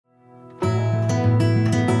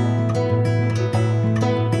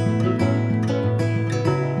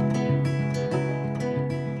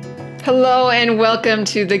Hello and welcome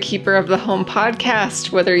to the Keeper of the Home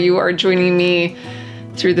podcast. Whether you are joining me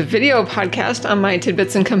through the video podcast on my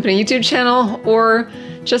Tidbits and Company YouTube channel or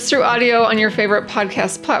just through audio on your favorite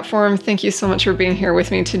podcast platform, thank you so much for being here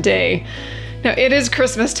with me today. Now, it is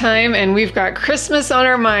Christmas time and we've got Christmas on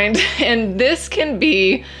our mind, and this can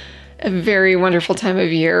be a very wonderful time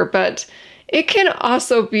of year, but it can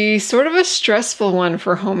also be sort of a stressful one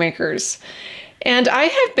for homemakers. And I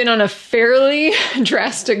have been on a fairly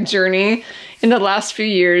drastic journey in the last few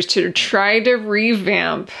years to try to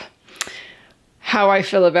revamp how I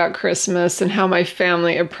feel about Christmas and how my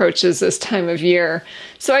family approaches this time of year.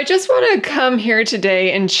 So I just want to come here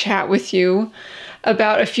today and chat with you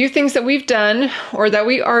about a few things that we've done or that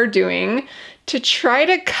we are doing to try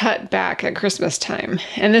to cut back at Christmas time.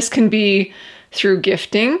 And this can be through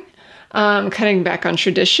gifting, cutting back on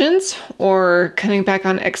traditions, or cutting back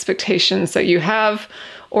on expectations that you have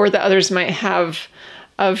or that others might have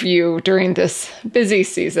of you during this busy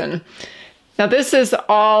season. Now, this has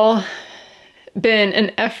all been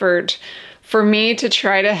an effort for me to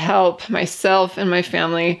try to help myself and my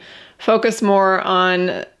family focus more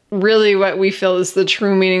on really what we feel is the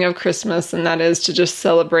true meaning of Christmas, and that is to just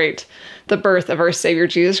celebrate the birth of our Savior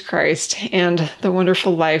Jesus Christ and the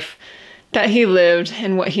wonderful life that he lived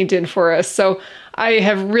and what he did for us. So I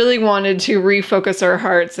have really wanted to refocus our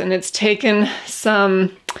hearts, and it's taken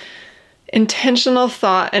some intentional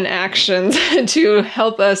thought and actions to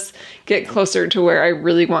help us get closer to where I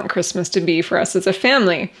really want Christmas to be for us as a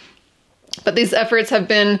family. But these efforts have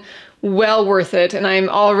been well worth it, and I'm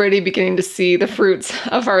already beginning to see the fruits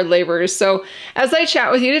of our labors. So as I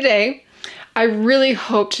chat with you today, I really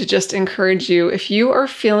hope to just encourage you, if you are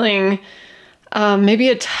feeling maybe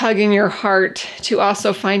a tug in your heart to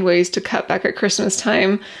also find ways to cut back at Christmas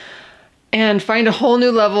time and find a whole new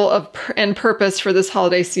level of and purpose for this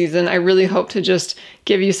holiday season, I really hope to just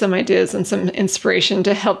give you some ideas and some inspiration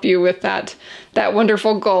to help you with that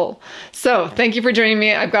wonderful goal. So thank you for joining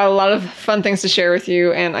me. I've got a lot of fun things to share with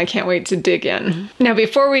you, and I can't wait to dig in. Now,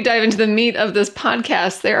 before we dive into the meat of this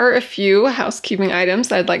podcast, there are a few housekeeping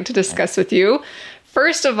items I'd like to discuss with you.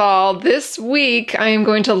 First of all, this week I am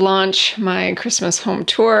going to launch my Christmas home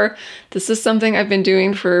tour. This is something I've been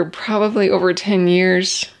doing for probably over 10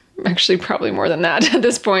 years. Actually, probably more than that at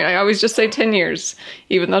this point. I always just say 10 years,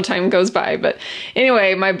 even though time goes by. But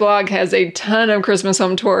anyway, my blog has a ton of Christmas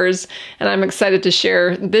home tours, and I'm excited to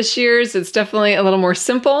share this year's. It's definitely a little more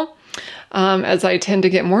simple, as I tend to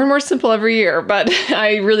get more and more simple every year. But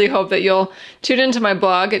I really hope that you'll tune into my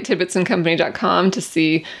blog at tidbitsandcompany.com to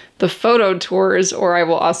see the photo tours, or I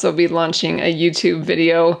will also be launching a YouTube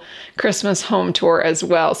video Christmas home tour as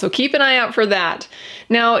well. So keep an eye out for that.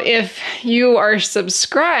 Now, if you are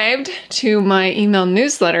subscribed to my email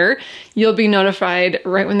newsletter, you'll be notified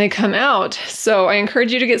right when they come out. So I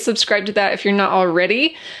encourage you to get subscribed to that if you're not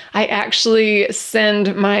already. I actually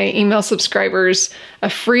send my email subscribers a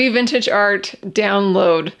free vintage art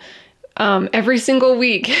download every single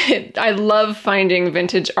week. I love finding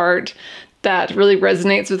vintage art that really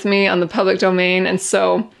resonates with me on the public domain. And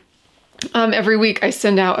so every week I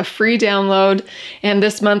send out a free download. And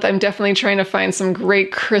this month I'm definitely trying to find some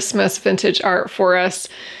great Christmas vintage art for us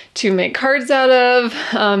to make cards out of,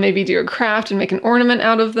 maybe do a craft and make an ornament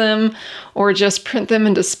out of them, or just print them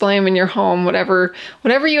and display them in your home. Whatever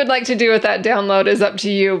you would like to do with that download is up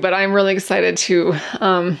to you, but I'm really excited to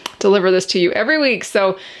deliver this to you every week.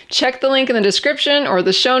 So check the link in the description or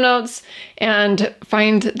the show notes and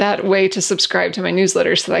find that way to subscribe to my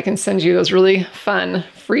newsletter so that I can send you those really fun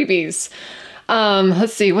freebies.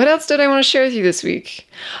 Let's see, what else did I want to share with you this week?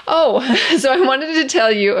 Oh, so I wanted to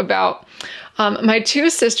tell you about my two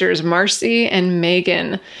sisters, Marcy and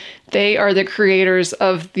Megan. They are the creators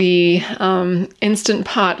of the Instant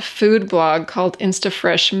Pot food blog called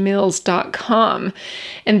Instafreshmeals.com.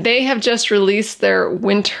 And they have just released their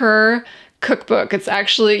winter cookbook. It's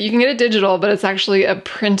actually, you can get it digital, but it's actually a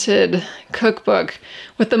printed cookbook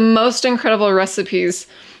with the most incredible recipes.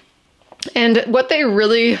 And what they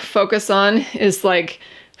really focus on is like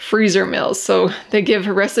freezer meals. So they give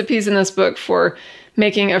recipes in this book for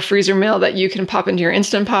making a freezer meal that you can pop into your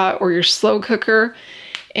Instant Pot or your slow cooker.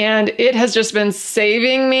 And it has just been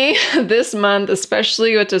saving me this month,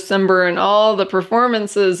 especially with December and all the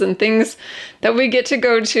performances and things that we get to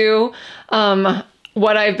go to.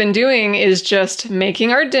 What I've been doing is just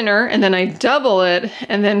making our dinner, and then I double it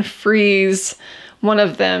and then freeze one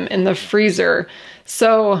of them in the freezer.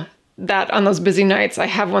 So that on those busy nights, I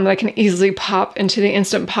have one that I can easily pop into the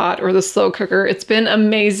Instant Pot or the slow cooker. It's been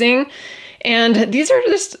amazing. And these are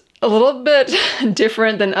just a little bit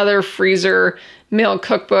different than other freezer meal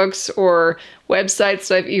cookbooks or websites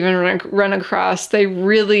that I've even run across. They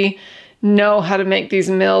really know how to make these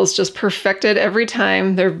meals just perfected every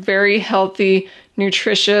time. They're very healthy,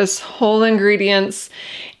 nutritious, whole ingredients,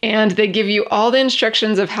 and they give you all the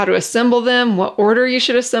instructions of how to assemble them, what order you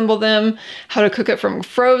should assemble them, how to cook it from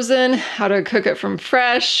frozen, how to cook it from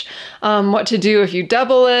fresh, what to do if you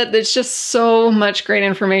double it. It's just so much great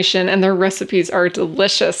information, and their recipes are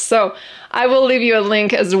delicious. So I will leave you a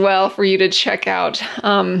link as well for you to check out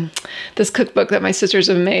this cookbook that my sisters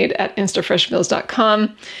have made at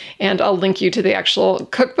instafreshmeals.com, and I'll link you to the actual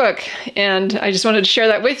cookbook. And I just wanted to share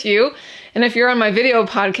that with you. And if you're on my video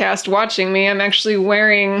podcast watching me, I'm actually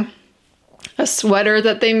wearing a sweater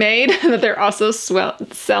that they made that they're also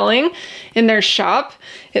selling in their shop.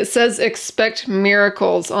 It says "Expect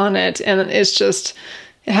Miracles" on it, and it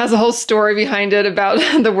has a whole story behind it about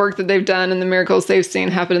the work that they've done and the miracles they've seen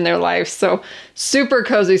happen in their life. So super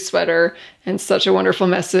cozy sweater and such a wonderful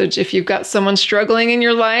message. If you've got someone struggling in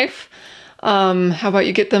your life, how about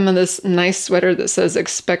you get them this nice sweater that says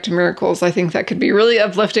 "Expect Miracles"? I think that could be really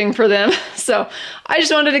uplifting for them. So I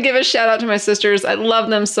just wanted to give a shout out to my sisters. I love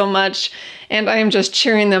them so much, and I am just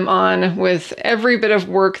cheering them on with every bit of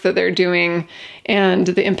work that they're doing and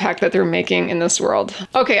the impact that they're making in this world.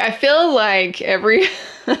 Okay, I feel like every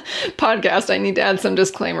podcast I need to add some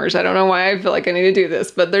disclaimers. I don't know why I feel like I need to do this,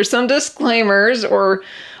 but there's some disclaimers or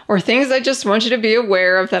things I just want you to be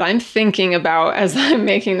aware of that I'm thinking about as I'm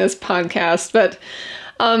making this podcast. But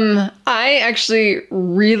I actually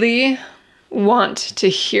really want to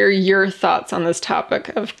hear your thoughts on this topic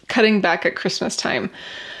of cutting back at Christmas time.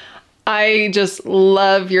 I just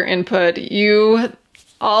love your input. You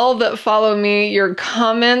all that follow me, your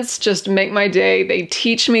comments just make my day. They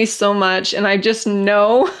teach me so much, and I just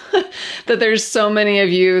know that there's so many of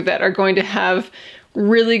you that are going to have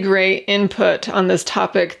really great input on this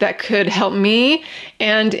topic that could help me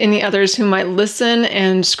and any others who might listen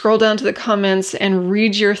and scroll down to the comments and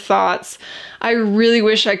read your thoughts. I really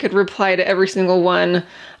wish I could reply to every single one,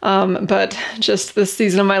 but just this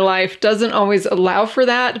season of my life doesn't always allow for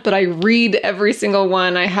that, but I read every single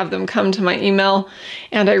one. I have them come to my email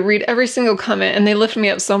and I read every single comment, and they lift me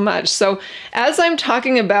up so much. So as I'm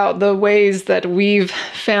talking about the ways that we've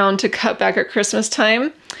found to cut back at Christmas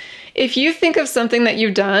time, if you think of something that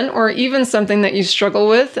you've done or even something that you struggle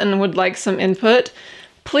with and would like some input,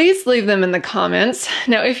 please leave them in the comments.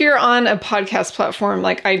 Now, if you're on a podcast platform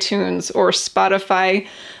like iTunes or Spotify,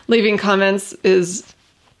 leaving comments is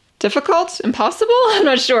difficult, impossible. I'm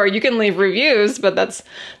not sure. You can leave reviews, but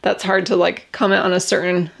that's hard to comment on a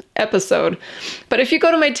certain episode. But if you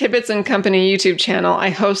go to my Tidbits and Company YouTube channel, I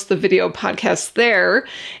host the video podcast there,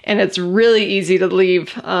 and it's really easy to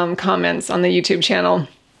leave comments on the YouTube channel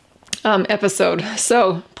episode.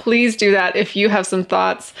 So please do that if you have some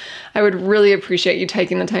thoughts. I would really appreciate you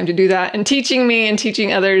taking the time to do that and teaching me and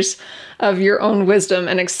teaching others of your own wisdom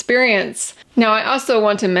and experience. Now, I also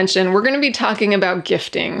want to mention we're going to be talking about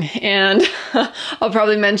gifting, and I'll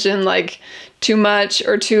probably mention too much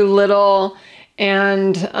or too little,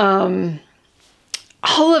 and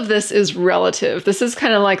all of this is relative. This is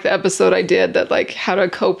kind of like the episode I did that how to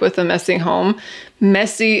cope with a messy home.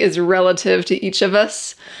 Messy is relative to each of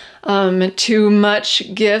us. Too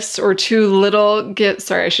much gifts or too little gifts,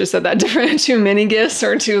 sorry, I should have said that different. Too many gifts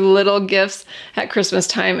or too little gifts at Christmas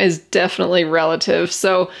time is definitely relative.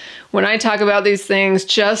 So when I talk about these things,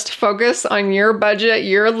 just focus on your budget,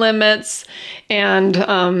 your limits, and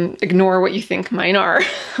ignore what you think mine are.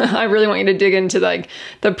 I really want you to dig into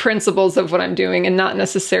the principles of what I'm doing, and not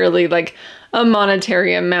necessarily a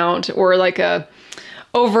monetary amount or a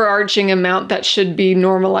overarching amount that should be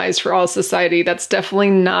normalized for all society. That's definitely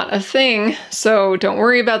not a thing. So don't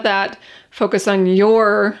worry about that. Focus on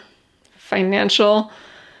your financial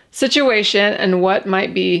situation and what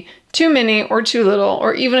might be too many or too little,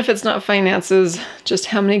 or even if it's not finances, just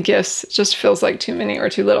how many gifts just feels like too many or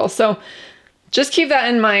too little. So just keep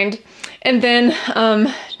that in mind. And then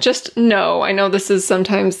just know, I know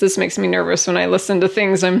sometimes this makes me nervous when I listen to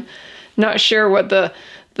things. I'm not sure what the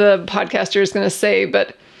podcaster is going to say,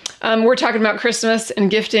 but we're talking about Christmas and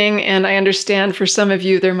gifting, and I understand for some of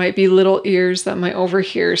you there might be little ears that might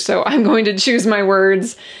overhear, so I'm going to choose my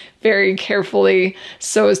words very carefully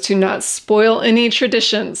so as to not spoil any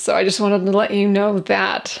traditions. So I just wanted to let you know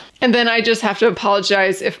that. And then I just have to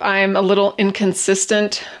apologize if I'm a little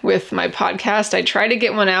inconsistent with my podcast. I try to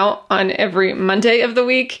get one out on every Monday of the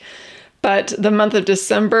week, but the month of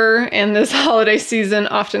December and this holiday season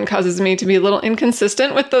often causes me to be a little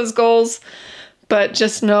inconsistent with those goals. But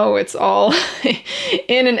just know it's all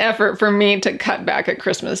in an effort for me to cut back at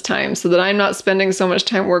Christmas time so that I'm not spending so much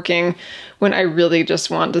time working when I really just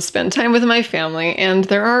want to spend time with my family. And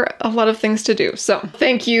there are a lot of things to do. So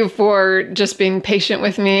thank you for just being patient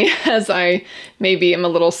with me as I maybe am a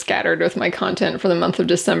little scattered with my content for the month of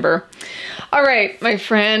December. All right, my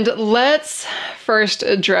friend, let's first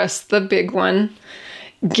address the big one.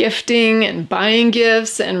 Gifting and buying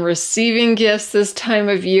gifts and receiving gifts this time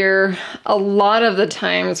of year. A lot of the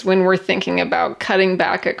times when we're thinking about cutting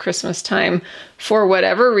back at Christmas time for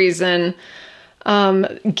whatever reason,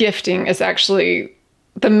 gifting is actually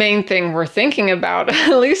the main thing we're thinking about.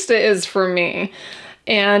 At least it is for me.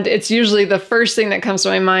 And it's usually the first thing that comes to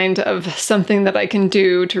my mind of something that I can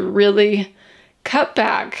do to really cut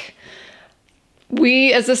back.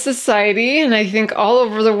 We as a society, and I think all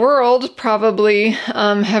over the world, probably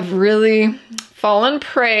have really fallen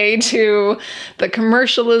prey to the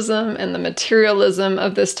commercialism and the materialism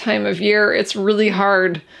of this time of year. It's really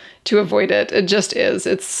hard to avoid it. It just is.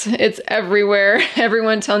 It's everywhere.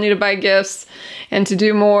 Everyone telling you to buy gifts and to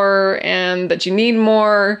do more and that you need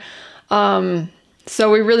more.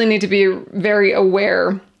 So we really need to be very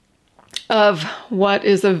aware of what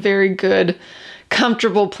is a very good,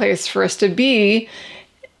 comfortable place for us to be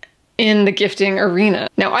in the gifting arena.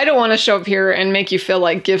 Now, I don't want to show up here and make you feel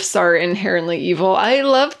like gifts are inherently evil. I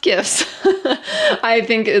love gifts. I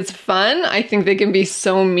think it's fun. I think they can be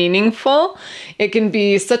so meaningful. It can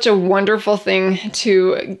be such a wonderful thing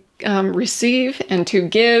to receive and to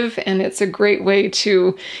give, and it's a great way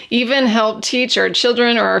to even help teach our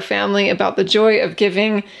children or our family about the joy of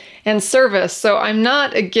giving and service. So I'm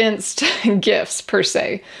not against gifts per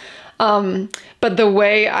se. But the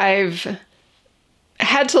way I've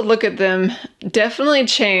had to look at them definitely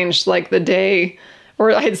changed like the day,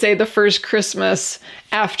 or I'd say the first Christmas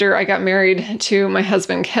after I got married to my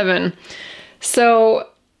husband, Kevin. So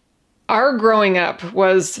our growing up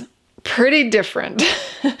was pretty different,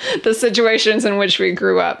 the situations in which we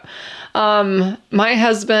grew up. My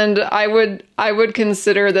husband, I would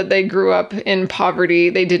consider that they grew up in poverty.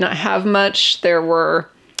 They did not have much. There were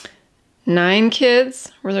 9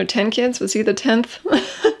 kids. Were there 10 kids? Was he the 10th?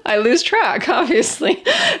 I lose track, obviously.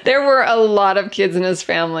 There were a lot of kids in his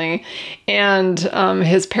family, and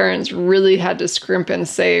his parents really had to scrimp and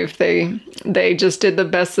save. They just did the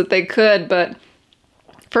best that they could, but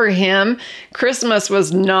for him, Christmas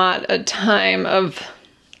was not a time of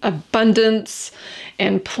abundance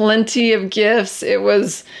and plenty of gifts. It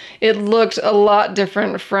looked a lot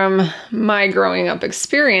different from my growing up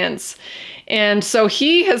experience. And so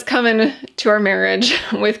he has come into our marriage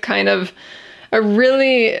with kind of a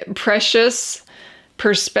really precious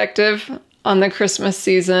perspective on the Christmas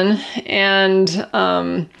season. And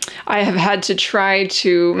I have had to try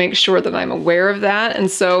to make sure that I'm aware of that.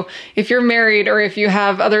 And so if you're married or if you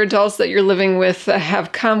have other adults that you're living with that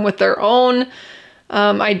have come with their own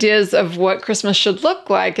ideas of what Christmas should look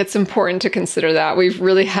like, it's important to consider that. We've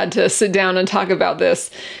really had to sit down and talk about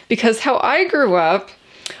this because how I grew up,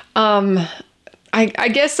 I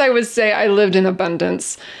guess I would say I lived in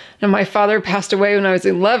abundance. Now, my father passed away when I was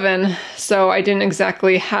 11, so I didn't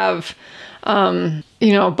exactly have,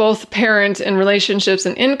 both parent and relationships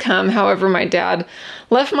and income. However, my dad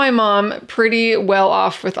left my mom pretty well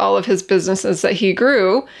off with all of his businesses that he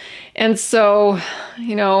grew. And so,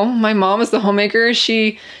 my mom was the homemaker.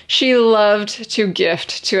 She loved to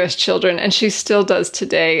gift to us children, and she still does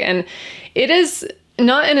today. And it is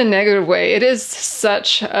not in a negative way. It is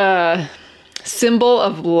such a symbol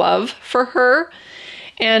of love for her.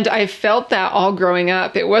 And I felt that all growing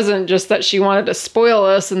up. It wasn't just that she wanted to spoil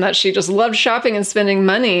us and that she just loved shopping and spending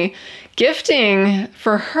money. Gifting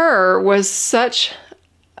for her was such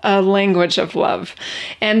a language of love.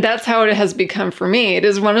 And that's how it has become for me. It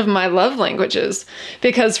is one of my love languages.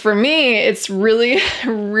 Because for me, it's really,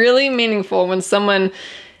 really meaningful when someone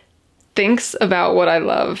thinks about what I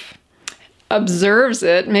love, observes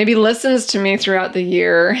it, maybe listens to me throughout the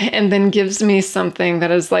year, and then gives me something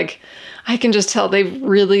that is like, I can just tell they've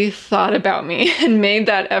really thought about me and made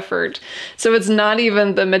that effort. So it's not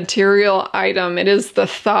even the material item, it is the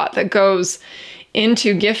thought that goes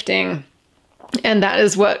into gifting. And that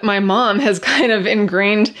is what my mom has kind of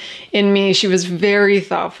ingrained in me. She was very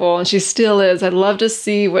thoughtful, and she still is. I love to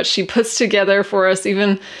see what she puts together for us,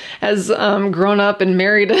 even as grown up and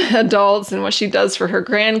married adults, and what she does for her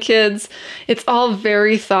grandkids. It's all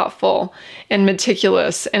very thoughtful and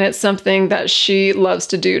meticulous, and it's something that she loves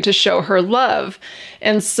to do to show her love.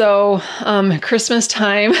 And so Christmas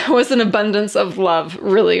time was an abundance of love,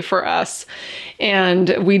 really, for us.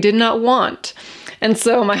 And we did not want. And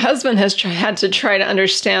so my husband has had to try to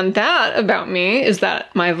understand that about me, is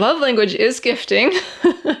that my love language is gifting.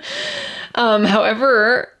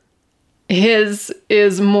 However, his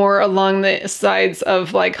is more along the sides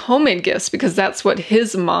of like homemade gifts, because that's what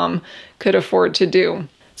his mom could afford to do.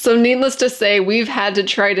 So needless to say, we've had to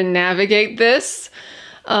try to navigate this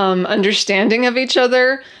understanding of each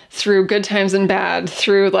other through good times and bad,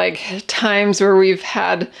 through like times where we've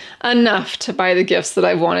had enough to buy the gifts that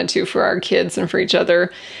I've wanted to for our kids and for each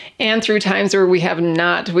other, and through times where we have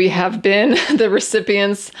not. We have been the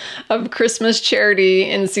recipients of Christmas charity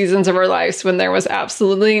in seasons of our lives when there was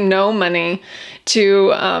absolutely no money to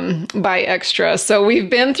buy extra. So we've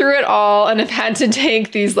been through it all and have had to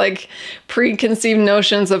take these like preconceived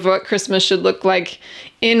notions of what Christmas should look like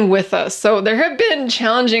in with us. So there have been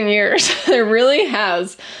challenging years. There really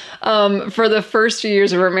has. For the first few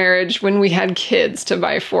years of our marriage, when we had kids to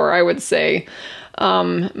buy for, I would say,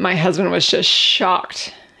 my husband was just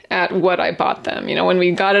shocked at what I bought them. You know, when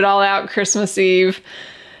we got it all out Christmas Eve,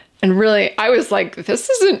 and really, I was like, this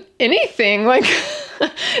isn't anything. Like,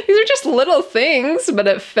 these are just little things, but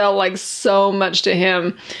it felt like so much to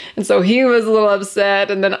him. And so he was a little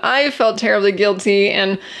upset, and then I felt terribly guilty.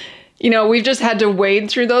 And you know, we've just had to wade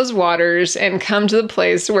through those waters and come to the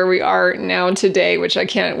place where we are now today, which I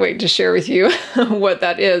can't wait to share with you what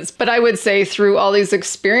that is. But I would say through all these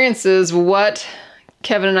experiences, what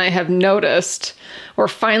Kevin and I have noticed or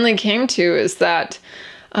finally came to is that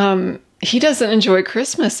he doesn't enjoy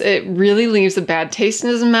Christmas. It really leaves a bad taste in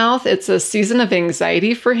his mouth. It's a season of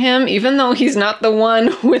anxiety for him, even though he's not the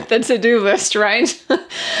one with the to-do list, right?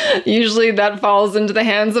 Usually that falls into the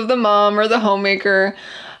hands of the mom or the homemaker.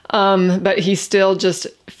 But he still just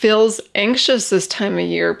feels anxious this time of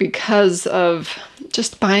year because of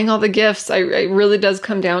just buying all the gifts. It really does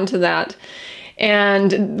come down to that.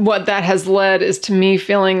 And what that has led is to me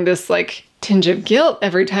feeling this like tinge of guilt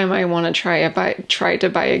every time I want to try to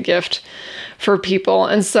buy a gift for people.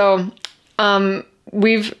 And so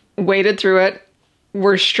we've waded through it.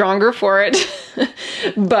 We're stronger for it,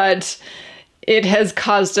 but it has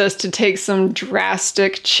caused us to take some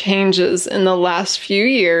drastic changes in the last few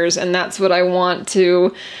years, and that's what I want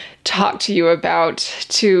to talk to you about,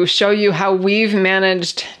 to show you how we've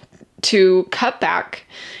managed to cut back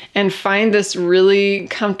and find this really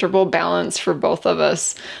comfortable balance for both of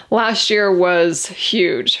us. Last year was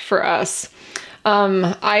huge for us.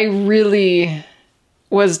 I really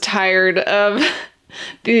was tired of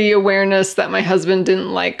the awareness that my husband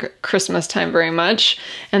didn't like Christmas time very much,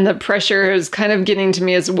 and the pressure is kind of getting to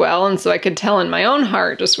me as well. And so I could tell in my own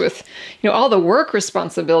heart, just with, you know, all the work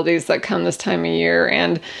responsibilities that come this time of year,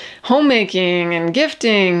 and homemaking and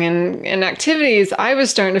gifting and activities, I was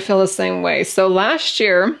starting to feel the same way. So last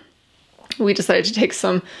year we decided to take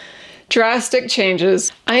some drastic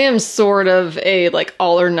changes. I am sort of a like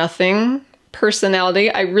all or nothing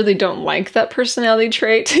personality. I really don't like that personality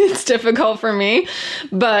trait. It's difficult for me,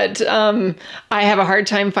 but I have a hard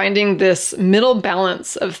time finding this middle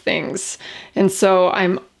balance of things. And so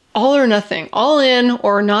I'm all or nothing, all in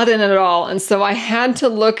or not in at all. And so I had to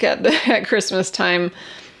look at Christmas time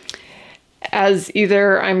as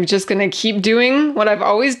either I'm just going to keep doing what I've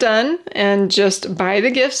always done and just buy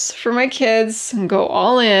the gifts for my kids and go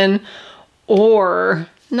all in, or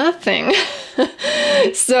nothing.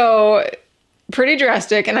 So pretty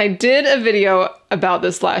drastic. And I did a video about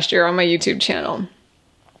this last year on my YouTube channel.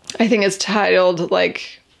 I think it's titled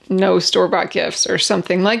like No Store-Bought Gifts or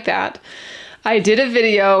something like that. I did a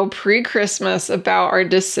video pre-Christmas about our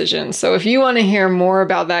decision. So if you want to hear more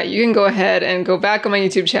about that, you can go ahead and go back on my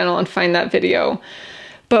YouTube channel and find that video.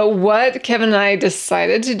 But what Kevin and I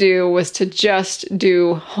decided to do was to just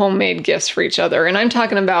do homemade gifts for each other. And I'm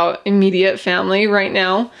talking about immediate family right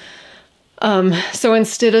now. So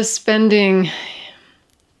instead of spending,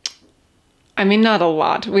 I mean, not a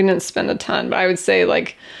lot, we didn't spend a ton, but I would say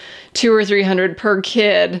like $200 or $300 per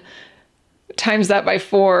kid, times that by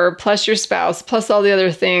 4, plus your spouse, plus all the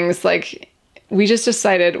other things. Like, we just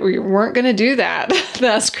decided we weren't going to do that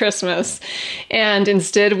last Christmas. And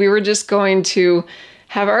instead we were just going to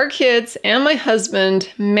have our kids and my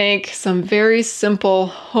husband make some very simple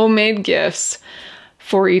homemade gifts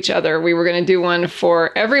for each other. We were going to do one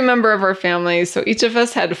for every member of our family. So each of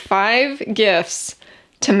us had 5 gifts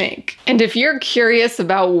to make. And if you're curious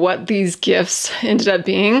about what these gifts ended up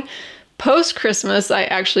being, post-Christmas, I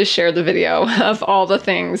actually shared the video of all the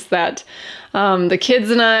things that the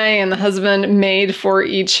kids and I and the husband made for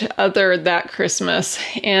each other that Christmas.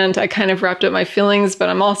 And I kind of wrapped up my feelings, but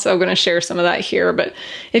I'm also going to share some of that here. But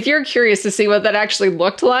if you're curious to see what that actually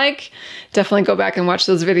looked like, definitely go back and watch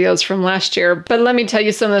those videos from last year. But let me tell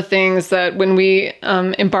you some of the things that when we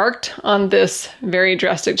embarked on this very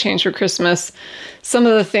drastic change for Christmas, some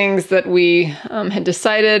of the things that we had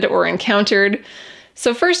decided or encountered.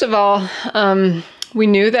 So first of all, we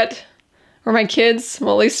knew that, or my kids,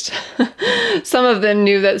 well, at least some of them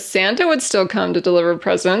knew that Santa would still come to deliver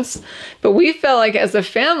presents. But we felt like as a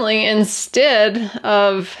family, instead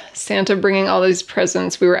of Santa bringing all these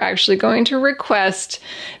presents, we were actually going to request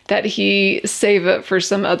that he save it for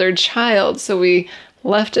some other child. So we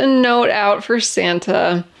left a note out for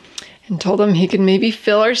Santa and told him he could maybe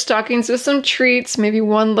fill our stockings with some treats, maybe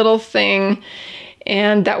one little thing.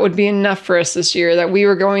 And that would be enough for us this year, that we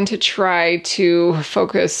were going to try to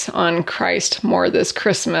focus on Christ more this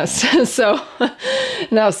Christmas. So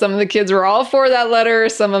now some of the kids were all for that letter,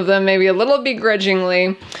 some of them maybe a little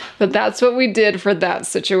begrudgingly, but that's what we did for that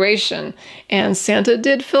situation. And Santa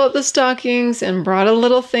did fill up the stockings and brought a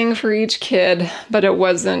little thing for each kid, but it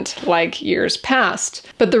wasn't like years past.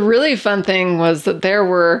 But the really fun thing was that there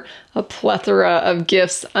were a plethora of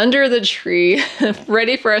gifts under the tree,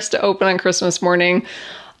 ready for us to open on Christmas morning,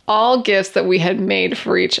 all gifts that we had made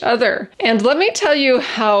for each other. And let me tell you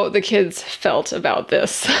how the kids felt about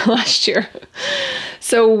this last year.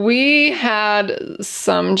 So we had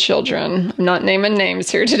some children, I'm not naming names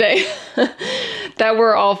here today, that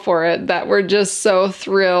were all for it, that were just so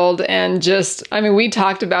thrilled and just, I mean, we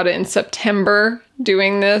talked about it in September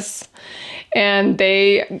doing this. And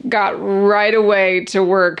they got right away to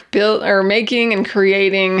work making and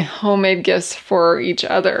creating homemade gifts for each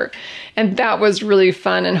other. And that was really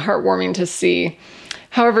fun and heartwarming to see.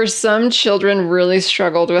 However, some children really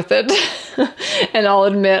struggled with it. And I'll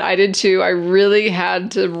admit, I did too. I really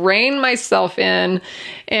had to rein myself in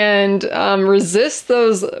and resist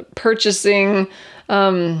those purchasing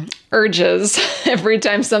urges every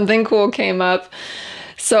time something cool came up.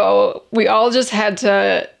 So we all just had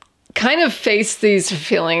to kind of face these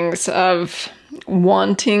feelings of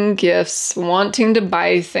wanting gifts, wanting to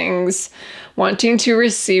buy things, wanting to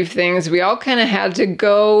receive things. We all kind of had to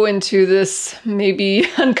go into this maybe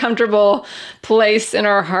uncomfortable place in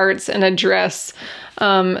our hearts and address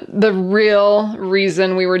the real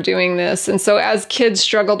reason we were doing this. And so as kids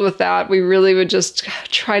struggled with that, we really would just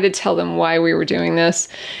try to tell them why we were doing this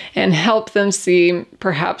and help them see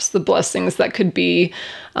perhaps the blessings that could be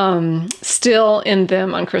still in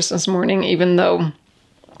them on Christmas morning, even though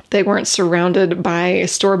they weren't surrounded by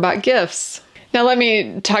store-bought gifts. Now let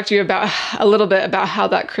me talk to you about a little bit about how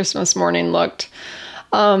that Christmas morning looked.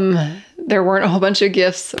 There weren't a whole bunch of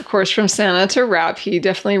gifts, of course, from Santa to wrap. He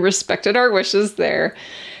definitely respected our wishes there.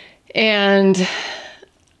 And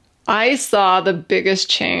I saw the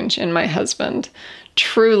biggest change in my husband.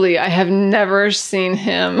 Truly, I have never seen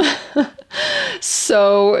him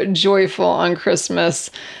so joyful on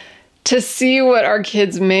Christmas. To see what our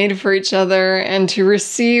kids made for each other and to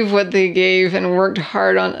receive what they gave and worked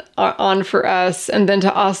hard on for us, and then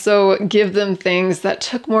to also give them things that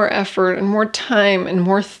took more effort and more time and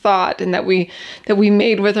more thought and that we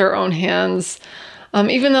made with our own hands.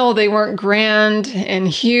 Even though they weren't grand and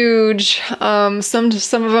huge, some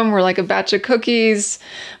of them were like a batch of cookies.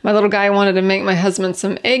 My little guy wanted to make my husband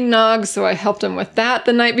some eggnog, so I helped him with that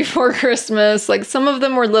the night before Christmas. Like, some of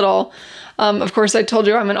them were little. Of course, I told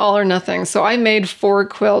you I'm an all or nothing, so I made 4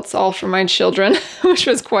 quilts all for my children, which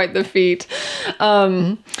was quite the feat.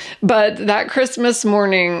 But that Christmas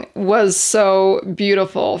morning was so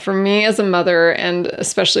beautiful for me as a mother, and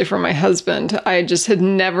especially for my husband. I just had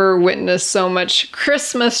never witnessed so much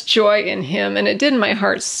Christmas joy in him, and it did my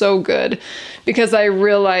heart so good because I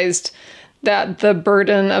realized that the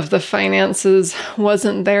burden of the finances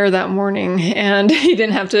wasn't there that morning, and he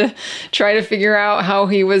didn't have to try to figure out how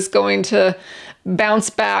he was going to bounce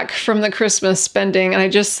back from the Christmas spending. And I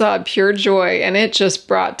just saw pure joy, and it just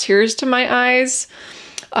brought tears to my eyes.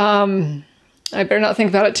 I better not think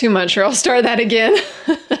about it too much or I'll start that again.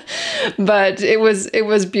 But it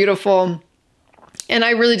was beautiful. And I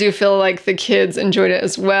really do feel like the kids enjoyed it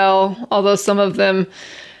as well, although some of them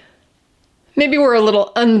maybe we're a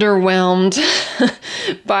little underwhelmed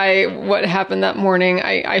by what happened that morning.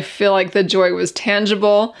 I feel like the joy was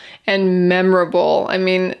tangible and memorable. I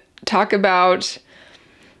mean, talk about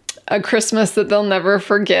a Christmas that they'll never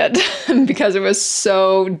forget because it was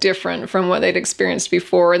so different from what they'd experienced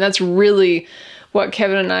before. And that's really what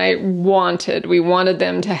Kevin and I wanted. We wanted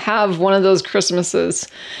them to have one of those Christmases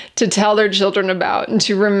to tell their children about and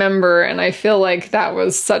to remember. And I feel like that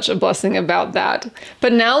was such a blessing about that.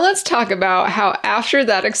 But now let's talk about how after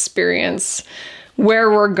that experience,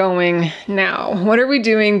 where we're going now. What are we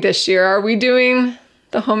doing this year? Are we doing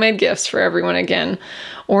the homemade gifts for everyone again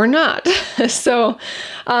or not? So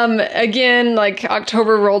again, like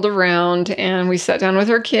October rolled around and we sat down with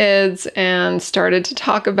our kids and started to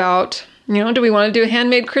talk about, do we want to do a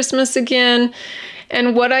handmade Christmas again?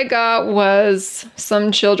 And what I got was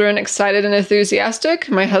some children excited and enthusiastic.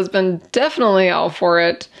 My husband definitely all for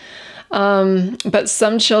it. But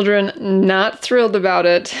some children not thrilled about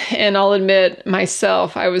it. And I'll admit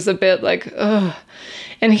myself, I was a bit like, ugh.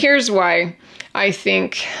 And here's why I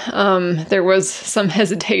think there was some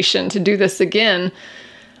hesitation to do this again.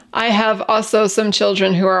 I have also some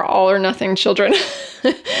children who are all or nothing children.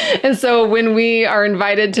 And so when we are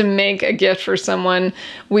invited to make a gift for someone,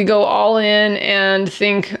 we go all in and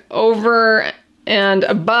think over and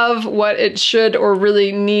above what it should or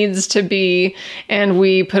really needs to be. And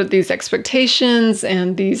we put these expectations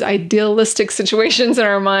and these idealistic situations in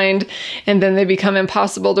our mind, and then they become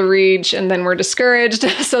impossible to reach, and then we're discouraged.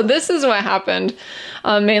 So this is what happened,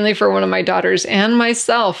 mainly for one of my daughters and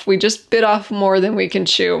myself. We just bit off more than we can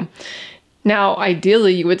chew. Now,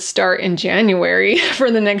 ideally, you would start in January for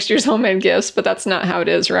the next year's homemade gifts, but that's not how it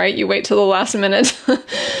is, right? You wait till the last minute.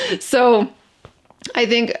 So I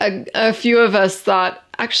think a few of us thought,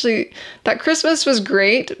 actually, that Christmas was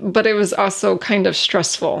great, but it was also kind of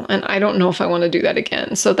stressful, and I don't know if I want to do that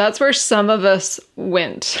again. So that's where some of us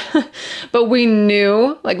went. But we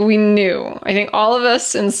knew. I think all of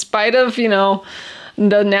us, in spite of,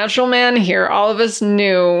 the natural man here, all of us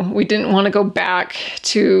knew we didn't want to go back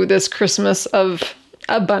to this Christmas of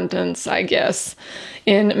abundance, I guess,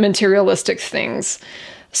 in materialistic things.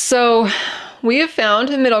 So we have found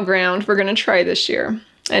a middle ground we're going to try this year.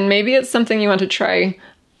 And maybe it's something you want to try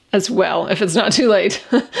as well, if it's not too late.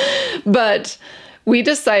 But we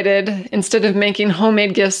decided, instead of making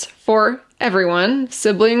homemade gifts for everyone,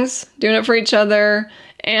 siblings doing it for each other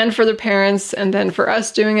and for their parents, and then for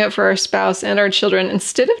us doing it for our spouse and our children,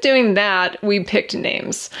 instead of doing that, we picked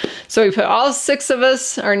names. So we put all 6 of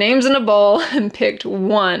us, our names in a bowl, and picked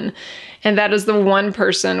one. And that is the one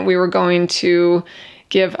person we were going to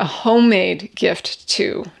give a homemade gift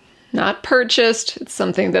to. Not purchased, it's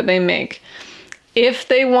something that they make. If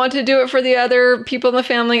they want to do it for the other people in the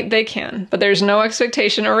family, they can, but there's no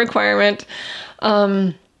expectation or requirement,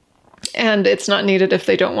 and it's not needed if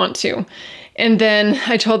they don't want to. And then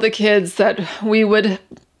I told the kids that we would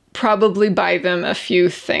probably buy them a few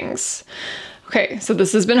things. Okay, so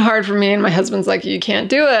this has been hard for me, and my husband's like, you can't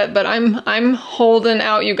do it, but I'm holding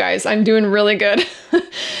out, you guys. I'm doing really good.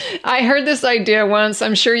 I heard this idea once.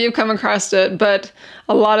 I'm sure you've come across it, but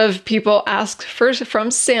a lot of people ask first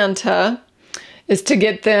from Santa is to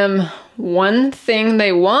get them one thing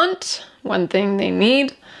they want, one thing they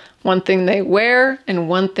need, one thing they wear, and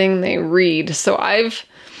one thing they read. So I've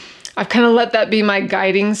kind of let that be my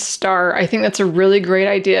guiding star. I think that's a really great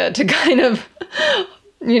idea to kind of,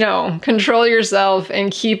 control yourself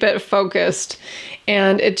and keep it focused.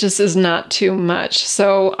 And it just is not too much.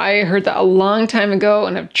 So I heard that a long time ago,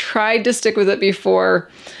 and I've tried to stick with it before,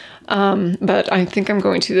 but I think I'm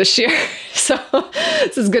going to this year. So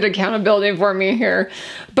this is good accountability for me here.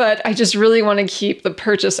 But I just really want to keep the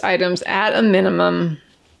purchase items at a minimum.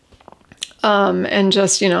 And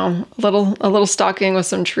just, a little stocking with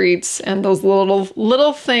some treats and those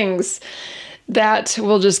little things that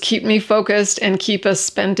will just keep me focused and keep us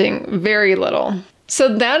spending very little.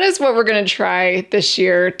 So that is what we're going to try this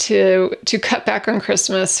year to cut back on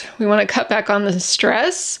Christmas. We want to cut back on the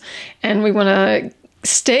stress, and we want to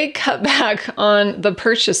stay cut back on the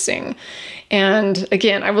purchasing. And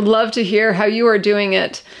again, I would love to hear how you are doing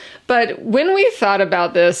it. But when we thought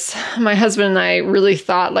about this, my husband and I really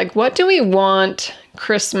thought, what do we want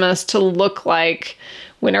Christmas to look like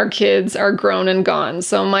when our kids are grown and gone?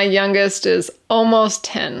 So my youngest is almost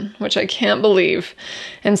 10, which I can't believe.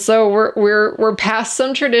 And so we're past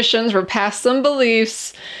some traditions, we're past some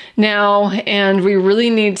beliefs now, and we really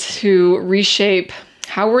need to reshape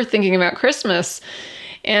how we're thinking about Christmas.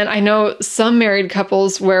 And I know some married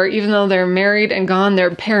couples where even though they're married and gone,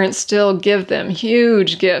 their parents still give them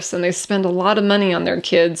huge gifts, and they spend a lot of money on their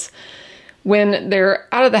kids when they're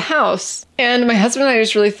out of the house. And my husband and I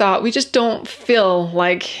just really thought, we just don't feel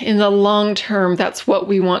like in the long term that's what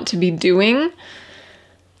we want to be doing.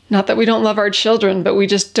 Not that we don't love our children, but we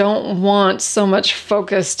just don't want so much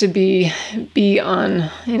focus to be on,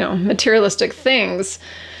 materialistic things.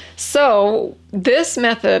 So this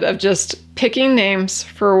method of just picking names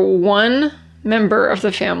for one member of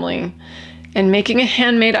the family and making a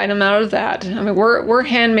handmade item out of that. I mean, we're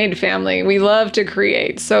handmade family. We love to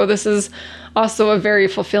create. So this is also a very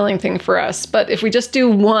fulfilling thing for us. But if we just do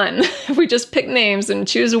one, if we just pick names and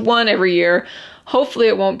choose one every year, hopefully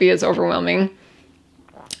it won't be as overwhelming.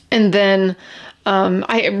 And then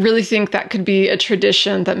I really think that could be a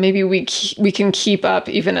tradition that maybe we can keep up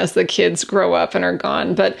even as the kids grow up and are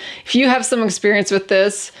gone. But if you have some experience with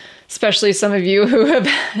this, especially some of you who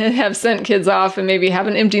have sent kids off and maybe have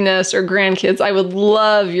an empty nest or grandkids, I would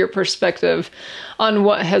love your perspective on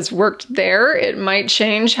what has worked there. It might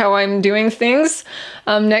change how I'm doing things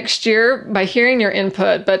next year by hearing your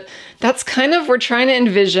input, but that's kind of, we're trying to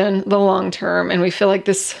envision the long term, and we feel like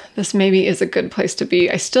this maybe is a good place to be.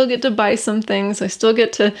 I still get to buy some things. I still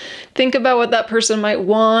get to think about what that person might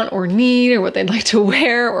want or need or what they'd like to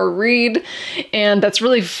wear or read, and that's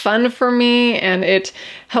really fun for me, and it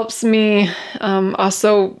helps me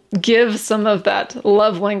also give some of that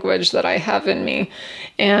love language that I have in me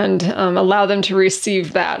and allow them to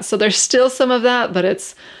receive that. So there's still some of that, but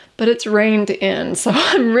it's reined in. So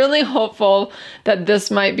I'm really hopeful that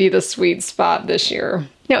this might be the sweet spot this year.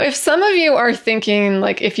 Now, if some of you are thinking,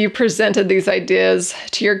 like, if you presented these ideas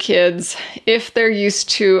to your kids, if they're used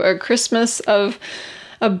to a Christmas of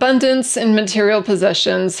abundance in material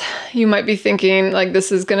possessions, you might be thinking, like,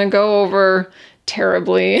 this is going to go over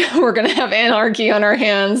terribly. We're going to have anarchy on our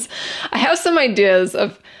hands. I have some ideas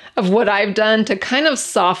of what I've done to kind of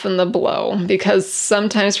soften the blow, because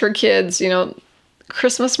sometimes for kids, you know,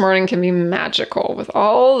 Christmas morning can be magical with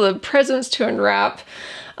all the presents to unwrap.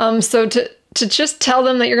 So to just tell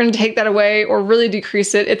them that you're going to take that away or really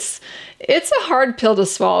decrease it, it's a hard pill to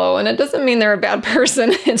swallow. And it doesn't mean they're a bad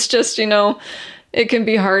person. It's just, you know, it can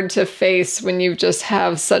be hard to face when you just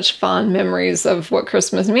have such fond memories of what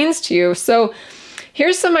Christmas means to you. So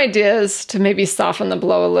here's some ideas to maybe soften the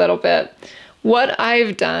blow a little bit. What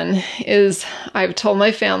I've done is I've told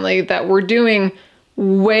my family that we're doing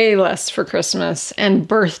way less for Christmas, and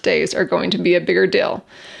birthdays are going to be a bigger deal.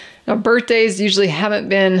 Now, birthdays usually haven't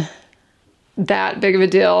been that big of a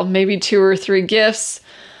deal, maybe 2 or 3 gifts,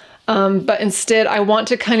 but instead I want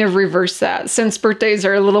to kind of reverse that, since birthdays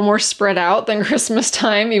are a little more spread out than Christmas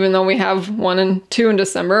time, even though we have 1 and 2 in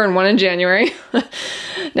December and 1 in January.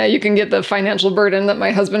 Now you can get the financial burden that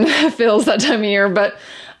my husband feels that time of year, but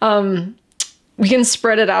we can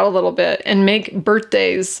spread it out a little bit and make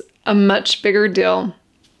birthdays a much bigger deal,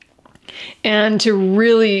 and to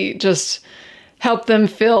really just help them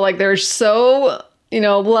feel like they're so, you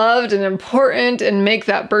know, loved and important, and make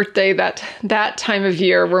that birthday that time of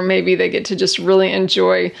year where maybe they get to just really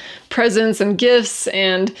enjoy presents and gifts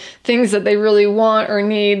and things that they really want or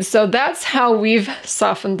need. So that's how we've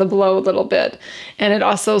softened the blow a little bit. And it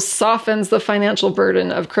also softens the financial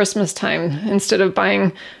burden of Christmas time. Instead of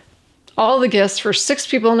buying all the gifts for 6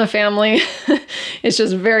 people in a family, it's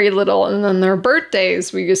just very little. And then their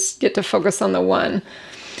birthdays, we just get to focus on the one.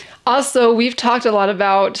 Also, we've talked a lot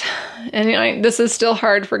about, and you know, this is still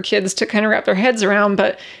hard for kids to kind of wrap their heads around,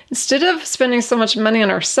 but instead of spending so much money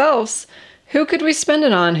on ourselves, who could we spend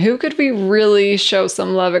it on? Who could we really show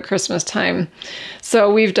some love at Christmas time?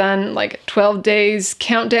 So we've done like 12 days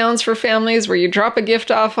countdowns for families where you drop a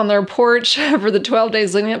gift off on their porch for the 12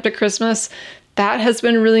 days leading up to Christmas. That has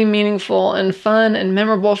been really meaningful and fun and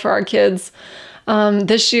memorable for our kids.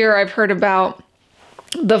 This year I've heard about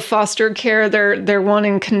the foster care. They're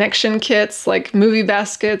wanting connection kits, like movie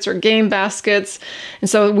baskets or game baskets. And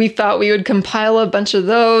so we thought we would compile a bunch of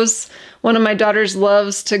those. One of my daughters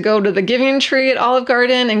loves to go to the Giving Tree at Olive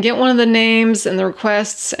Garden and get one of the names and the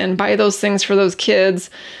requests and buy those things for those kids.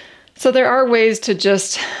 So there are ways to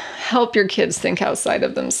just help your kids think outside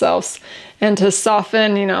of themselves and to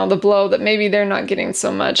soften, you know, the blow that maybe they're not getting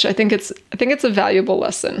so much. I think it's a valuable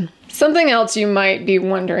lesson. Something else you might be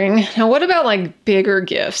wondering, now what about like bigger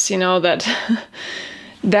gifts, you know, that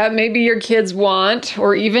maybe your kids want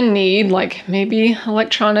or even need, like maybe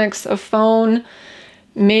electronics, a phone,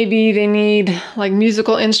 maybe they need like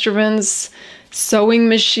musical instruments, sewing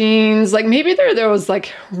machines, like maybe they're those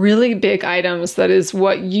like really big items that is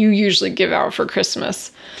what you usually give out for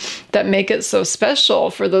Christmas that make it so special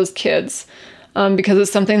for those kids, because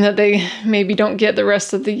it's something that they maybe don't get the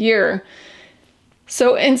rest of the year.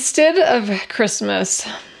 So instead of Christmas,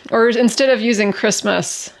 or instead of using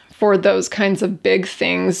Christmas for those kinds of big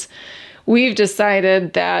things, we've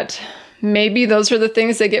decided that maybe those are the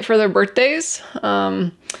things they get for their birthdays,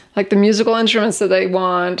 like the musical instruments that they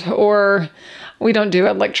want, or we don't do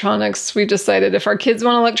electronics. We decided if our kids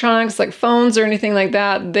want electronics, like phones or anything like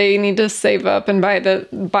that, they need to save up and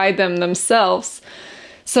buy them themselves.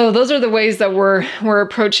 So those are the ways that we're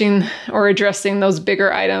approaching or addressing those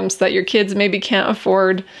bigger items that your kids maybe can't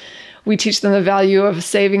afford. We teach them the value of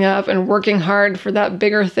saving up and working hard for that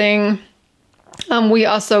bigger thing. We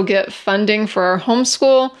also get funding for our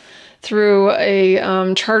homeschool through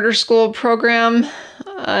a charter school program.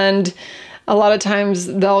 And a lot of times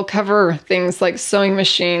they'll cover things like sewing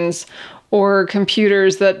machines or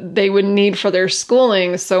computers that they would need for their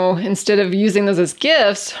schooling. So instead of using those as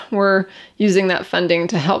gifts, we're using that funding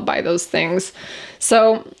to help buy those things.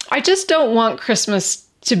 So I just don't want Christmas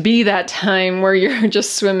to be that time where you're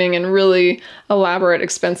just swimming in really elaborate,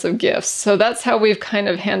 expensive gifts. So that's how we've kind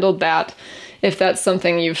of handled that. If that's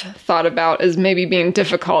something you've thought about as maybe being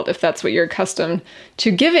difficult, if that's what you're accustomed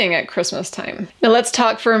to giving at Christmas time. Now let's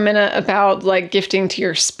talk for a minute about like gifting to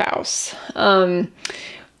your spouse.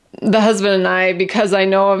 The husband and I, because I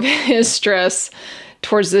know of his stress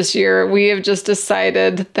towards this year, we have just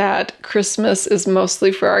decided that Christmas is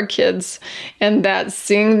mostly for our kids and that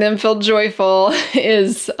seeing them feel joyful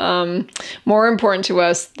is more important to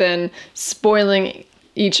us than spoiling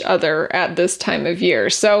each other at this time of year.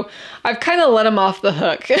 So I've kind of let him off the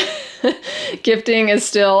hook. Gifting is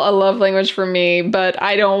still a love language for me, but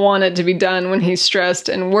I don't want it to be done when he's stressed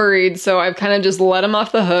and worried. So I've kind of just let him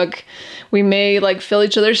off the hook. We may like fill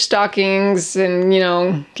each other's stockings and,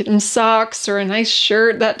 get him socks or a nice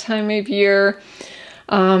shirt that time of year.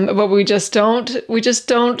 But we just don't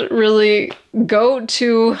really go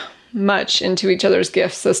too much into each other's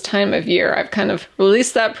gifts this time of year. I've kind of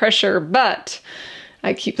released that pressure, but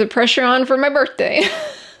I keep the pressure on for my birthday.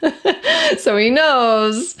 So he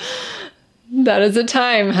knows that is a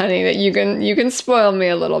time, honey, that you can spoil me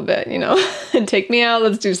a little bit, and take me out.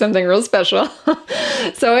 Let's do something real special.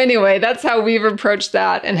 So anyway, that's how we've approached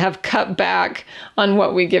that and have cut back on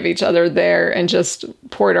what we give each other there and just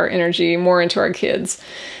poured our energy more into our kids.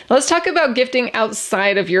 Now, let's talk about gifting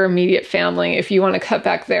outside of your immediate family if you want to cut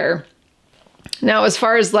back there. Now, as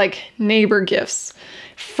far as like neighbor gifts,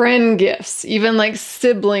 friend gifts, even like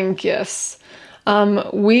sibling gifts,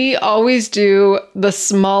 we always do the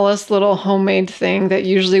smallest little homemade thing that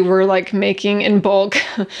usually we're like making in bulk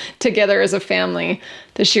together as a family.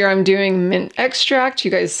 This year I'm doing mint extract.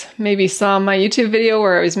 You guys maybe saw my YouTube video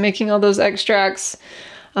where I was making all those extracts.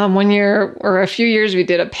 One year or a few years we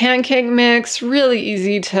did a pancake mix, really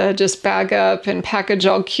easy to just bag up and package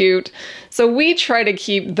all cute. So we try to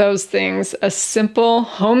keep those things a simple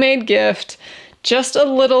homemade gift. Just a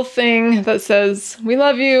little thing that says, we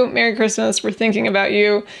love you, Merry Christmas, we're thinking about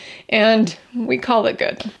you, and we call it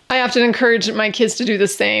good. I often encourage my kids to do the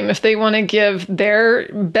same. If they want to give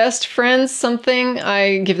their best friends something,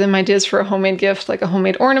 I give them ideas for a homemade gift, like a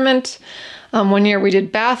homemade ornament. One year we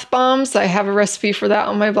did bath bombs. I have a recipe for that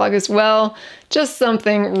on my blog as well. Just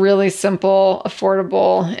something really simple,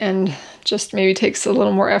 affordable, and just maybe takes a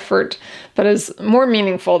little more effort, but is more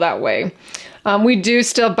meaningful that way. We do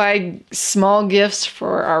still buy small gifts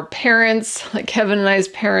for our parents, like Kevin and I's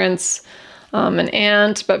parents, an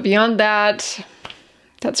aunt, but beyond that,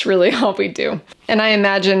 that's really all we do. And I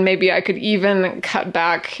imagine maybe I could even cut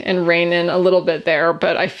back and rein in a little bit there,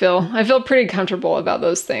 but I feel pretty comfortable about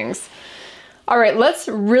those things. All right, let's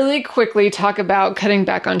really quickly talk about cutting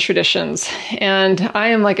back on traditions. And I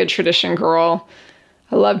am like a tradition girl.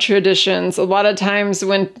 I love traditions. A lot of times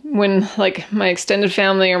when like my extended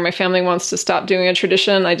family or my family wants to stop doing a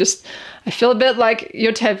tradition, I feel a bit like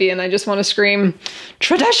Yotevi and I just want to scream,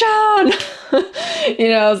 tradition!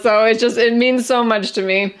 So it means so much to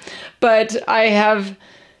me. But I have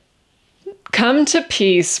come to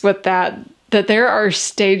peace with that there are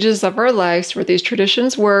stages of our lives where these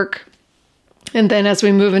traditions work. And then as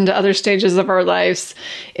we move into other stages of our lives,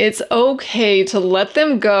 it's okay to let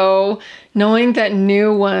them go, knowing that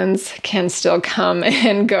new ones can still come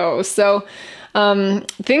and go. So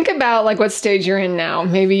think about like what stage you're in now.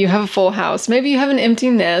 Maybe you have a full house. Maybe you have an empty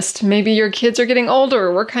nest. Maybe your kids are getting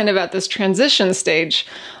older. We're kind of at this transition stage.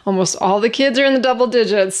 Almost all the kids are in the double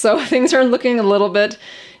digits. So things are looking a little bit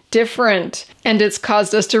different. And it's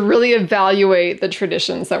caused us to really evaluate the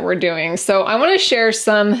traditions that we're doing. So I want to share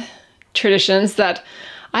some traditions that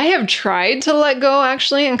I have tried to let go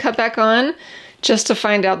actually and cut back on just to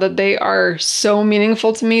find out that they are so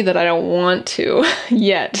meaningful to me that I don't want to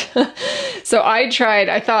yet. So I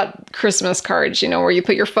thought Christmas cards, where you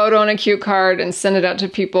put your photo on a cute card and send it out to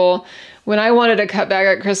people. When I wanted to cut back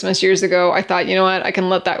at Christmas years ago, I thought, you know what, I can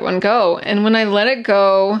let that one go. And when I let it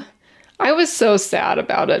go, I was so sad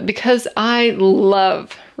about it because I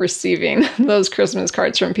love receiving those Christmas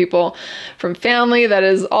cards from people, from family that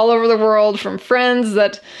is all over the world, from friends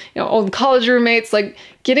that, old college roommates. Like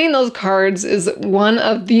getting those cards is one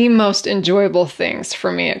of the most enjoyable things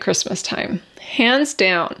for me at Christmas time. hands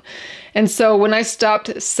down. And so when I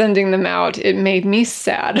stopped sending them out, it made me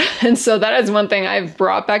sad. And so that is one thing I've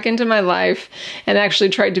brought back into my life and actually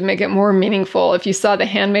tried to make it more meaningful. If you saw the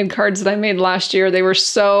handmade cards that I made last year, they were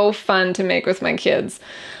so fun to make with my kids.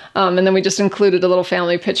 And then we just included a little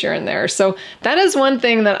family picture in there. So that is one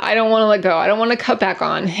thing that I don't want to let go. I don't want to cut back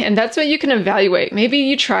on. And that's what you can evaluate. Maybe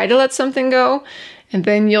you try to let something go, and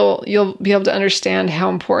then you'll be able to understand how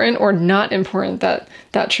important or not important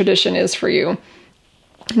that tradition is for you.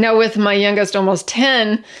 Now with my youngest, almost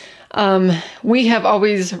 10, we have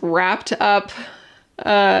always wrapped up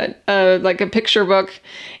like a picture book,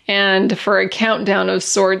 and for a countdown of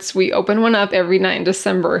sorts, we open one up every night in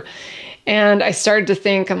December. And I started to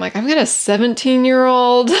think, I'm like, I've got a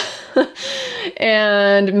 17-year-old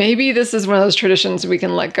and maybe this is one of those traditions we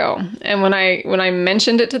can let go. And when I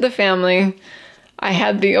mentioned it to the family, I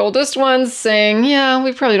had the oldest ones saying, yeah,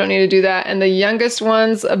 we probably don't need to do that. And the youngest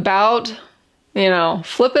ones about,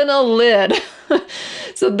 flipping a lid.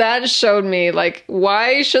 So that showed me, like,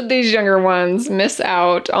 why should these younger ones miss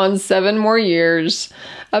out on 7 more years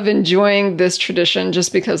of enjoying this tradition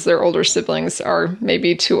just because their older siblings are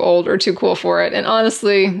maybe too old or too cool for it? And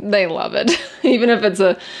honestly, they love it. Even if it's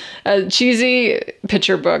a cheesy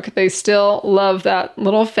picture book, they still love that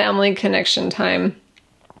little family connection time.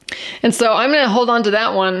 And so I'm going to hold on to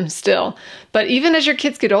that one still. But even as your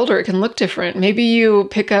kids get older, it can look different. Maybe you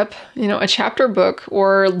pick up, a chapter book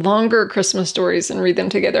or longer Christmas stories and read them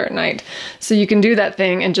together at night. So you can do that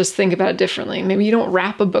thing and just think about it differently. Maybe you don't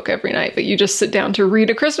wrap a book every night, but you just sit down to read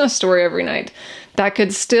a Christmas story every night. That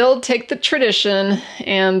could still take the tradition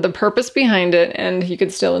and the purpose behind it, and you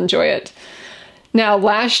could still enjoy it. Now,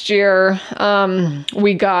 last year,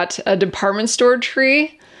 we got a department store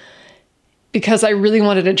tree because I really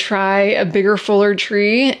wanted to try a bigger, fuller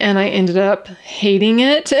tree, and I ended up hating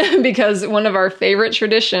it because one of our favorite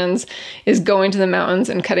traditions is going to the mountains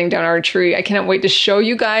and cutting down our tree. I cannot wait to show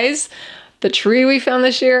you guys the tree we found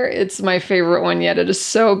this year. It's my favorite one yet. It is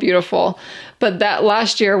so beautiful. But that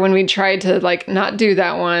last year when we tried to not do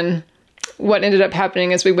that one, what ended up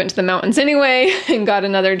happening is we went to the mountains anyway and got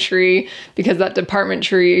another tree because that department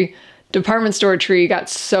store tree got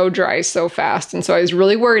so dry so fast. And so I was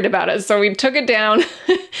really worried about it. So we took it down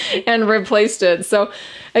and replaced it. So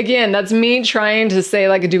again, that's me trying to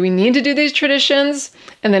say, do we need to do these traditions?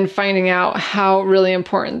 And then finding out how really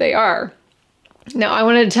important they are. Now, I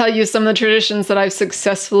wanted to tell you some of the traditions that I've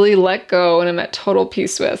successfully let go and I'm at total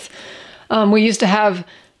peace with. We used to have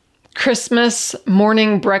Christmas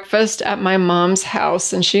morning breakfast at my mom's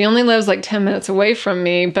house, and she only lives 10 minutes away from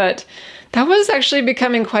me, but that was actually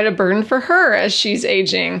becoming quite a burden for her as she's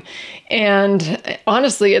aging. And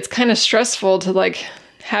honestly, it's kind of stressful to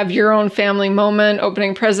have your own family moment,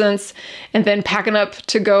 opening presents, and then packing up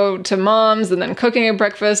to go to mom's and then cooking a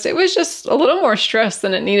breakfast. It was just a little more stress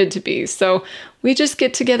than it needed to be. So we just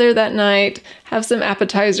get together that night, have some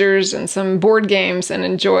appetizers and some board games, and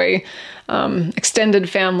enjoy extended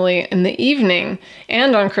family in the evening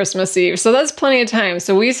and on Christmas Eve. So that's plenty of time.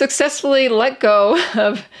 So we successfully let go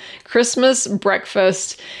of Christmas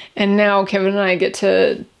breakfast, and now Kevin and I get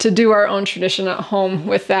to do our own tradition at home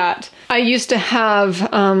with that. I used to have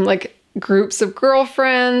groups of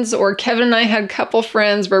girlfriends, or Kevin and I had couple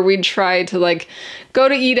friends where we'd try to go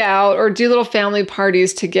to eat out or do little family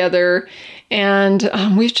parties together. And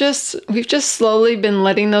we've just slowly been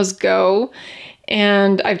letting those go.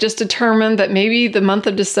 And I've just determined that maybe the month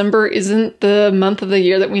of December isn't the month of the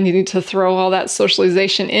year that we need to throw all that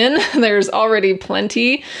socialization in. There's already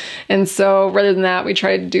plenty. And so rather than that, we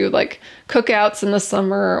try to do cookouts in the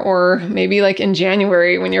summer, or maybe in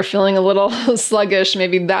January when you're feeling a little sluggish,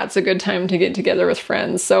 maybe that's a good time to get together with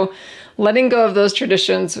friends. So letting go of those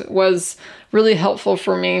traditions was really helpful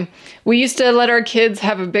for me. We used to let our kids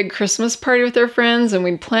have a big Christmas party with their friends, and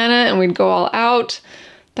we'd plan it and we'd go all out.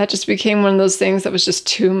 That just became one of those things that was just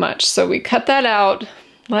too much. So we cut that out,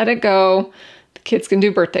 let it go. The kids can do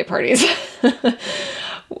birthday parties.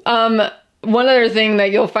 One other thing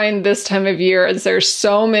that you'll find this time of year is there's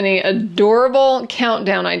so many adorable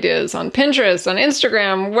countdown ideas on Pinterest, on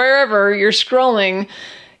Instagram, wherever you're scrolling.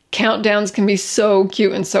 Countdowns can be so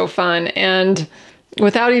cute and so fun. And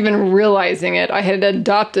without even realizing it, I had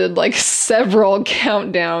adopted several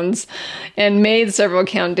countdowns and made several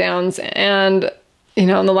countdowns. And in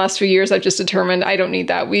the last few years, I've just determined I don't need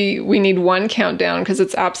that. We need one countdown because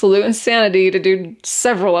it's absolute insanity to do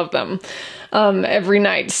several of them every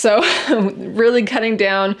night. So really cutting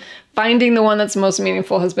down, finding the one that's most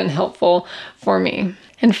meaningful has been helpful for me.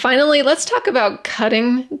 And finally, let's talk about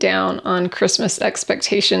cutting down on Christmas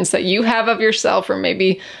expectations that you have of yourself, or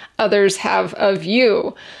maybe others have of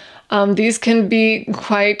you. These can be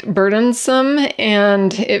quite burdensome,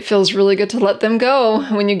 and it feels really good to let them go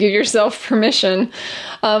when you give yourself permission.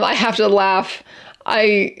 I have to laugh.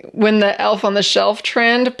 When the elf on the shelf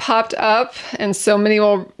trend popped up and so many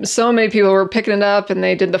people were picking it up and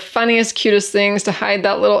they did the funniest, cutest things to hide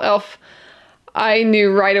that little elf, I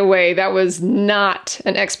knew right away that was not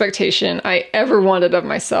an expectation I ever wanted of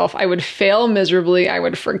myself. I would fail miserably. I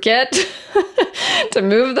would forget to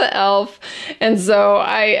move the elf. And so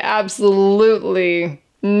I absolutely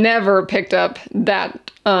never picked up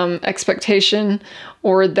that expectation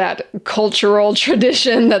or that cultural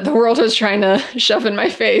tradition that the world was trying to shove in my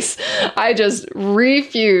face. I just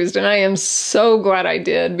refused, and I am so glad I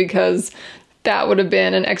did, because that would have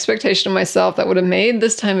been an expectation of myself that would have made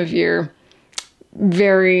this time of year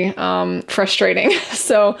very frustrating.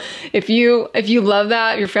 So if you love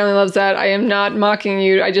that, your family loves that, I am not mocking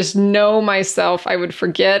you. I just know myself, I would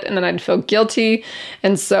forget and then I'd feel guilty.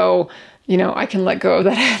 And so, I can let go of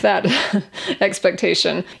that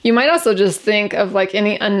expectation. You might also just think of like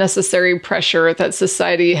any unnecessary pressure that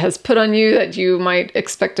society has put on you that you might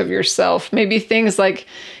expect of yourself. Maybe things like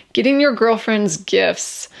getting your girlfriends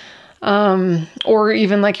gifts, or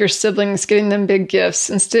even like your siblings, getting them big gifts.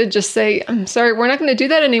 Instead, just say, I'm sorry, we're not going to do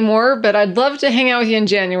that anymore, but I'd love to hang out with you in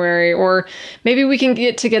January, or maybe we can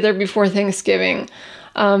get together before Thanksgiving.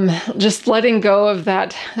 Just letting go of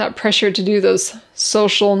that pressure to do those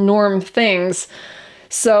social norm things.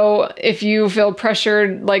 So if you feel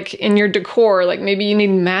pressured, like in your decor, like maybe you need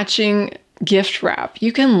matching gift wrap,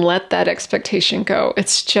 you can let that expectation go.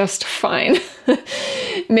 It's just fine.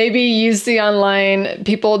 Maybe you see online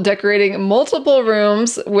people decorating multiple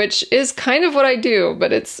rooms, which is kind of what I do,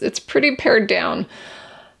 but it's pretty pared down.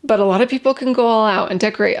 But a lot of people can go all out and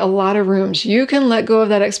decorate a lot of rooms. You can let go of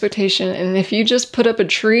that expectation. And if you just put up a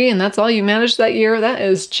tree and that's all you managed that year, that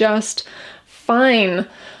is just fine.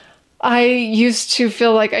 I used to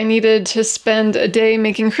feel like I needed to spend a day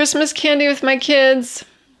making Christmas candy with my kids.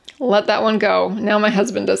 Let that one go. Now my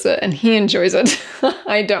husband does it and he enjoys it.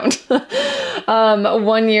 I don't.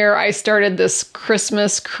 One year I started this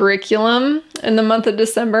Christmas curriculum in the month of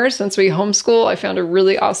December. Since we homeschool, I found a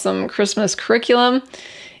really awesome Christmas curriculum.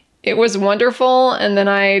 It was wonderful. And then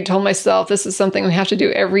I told myself, this is something we have to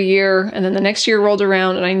do every year. And then the next year rolled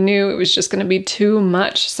around and I knew it was just going to be too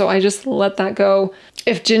much. So I just let that go.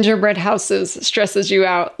 If gingerbread houses stresses you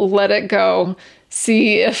out, let it go.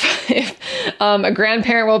 See if a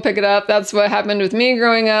grandparent will pick it up. That's what happened with me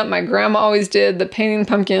growing up. My grandma always did the painting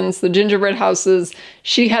pumpkins, the gingerbread houses.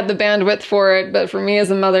 She had the bandwidth for it, but for me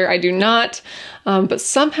as a mother, I do not. But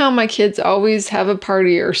somehow my kids always have a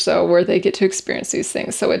party or so where they get to experience these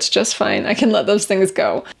things. So it's just fine. I can let those things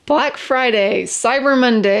go. Black Friday, Cyber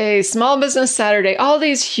Monday, Small Business Saturday, all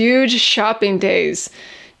these huge shopping days.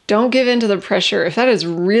 Don't give in to the pressure. If that is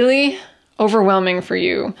really overwhelming for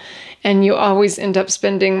you, and you always end up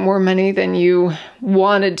spending more money than you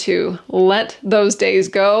wanted to, let those days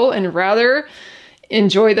go and rather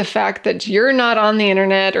enjoy the fact that you're not on the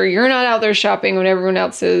internet or you're not out there shopping when everyone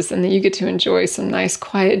else is, and that you get to enjoy some nice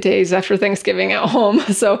quiet days after Thanksgiving at home.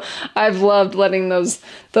 So I've loved letting those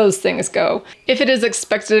things go. If it is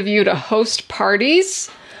expected of you to host parties,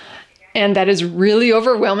 and that is really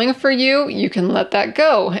overwhelming for you, you can let that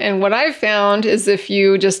go. And what I've found is if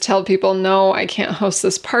you just tell people, no, I can't host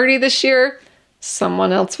this party this year,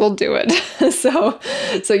 someone else will do it. So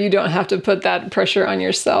you don't have to put that pressure on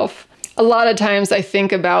yourself. A lot of times I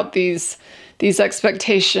think about these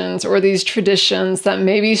expectations or these traditions that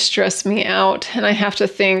maybe stress me out. And I have to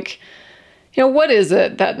think, what is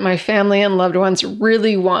it that my family and loved ones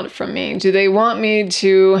really want from me? Do they want me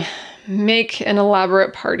to make an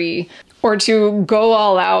elaborate party or to go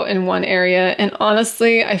all out in one area? And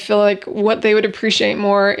honestly, I feel like what they would appreciate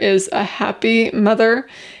more is a happy mother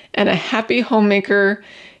and a happy homemaker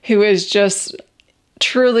who is just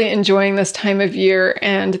truly enjoying this time of year,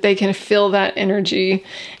 and they can feel that energy.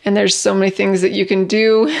 And there's so many things that you can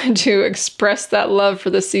do to express that love for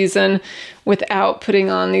the season without putting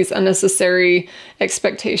on these unnecessary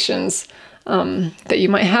expectations that you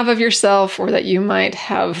might have of yourself or that you might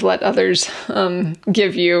have let others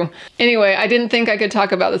give you. Anyway, I didn't think I could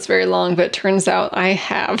talk about this very long, but it turns out I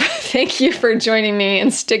have. Thank you for joining me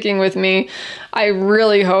and sticking with me. I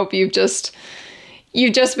really hope you've just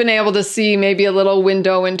been able to see maybe a little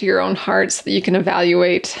window into your own heart so that you can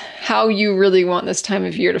evaluate how you really want this time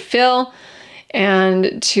of year to feel,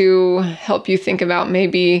 and to help you think about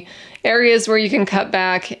maybe areas where you can cut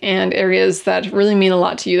back and areas that really mean a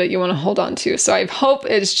lot to you that you want to hold on to. So I hope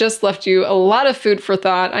it's just left you a lot of food for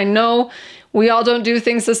thought. I know we all don't do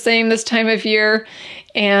things the same this time of year,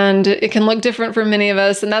 and it can look different for many of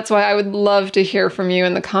us. And that's why I would love to hear from you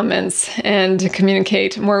in the comments and to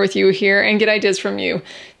communicate more with you here and get ideas from you.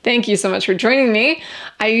 Thank you so much for joining me.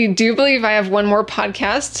 I do believe I have one more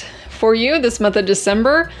podcast for you this month of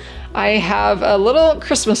December. I have a little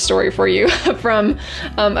Christmas story for you from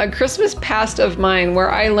a Christmas past of mine where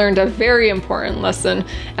I learned a very important lesson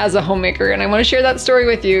as a homemaker, and I want to share that story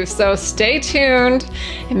with you. So stay tuned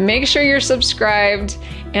and make sure you're subscribed,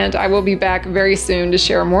 and I will be back very soon to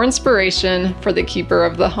share more inspiration for the keeper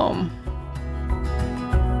of the home.